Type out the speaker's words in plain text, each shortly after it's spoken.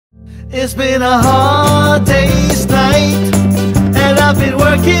It's been a hard day's night, and I've been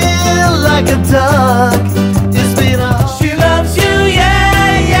working like a dog. It's been a She loves you,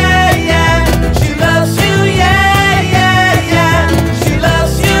 yeah, yeah, yeah. She loves you, yeah, yeah, yeah. She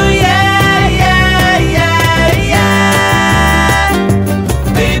loves you, yeah, yeah, yeah, yeah.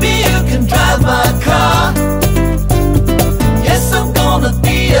 Baby, you can drive my car. Yes, I'm gonna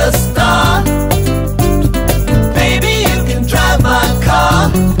be a star. Baby, you can drive my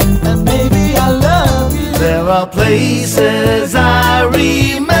car. And baby, I love you. There are places I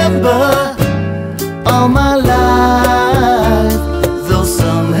remember all my life.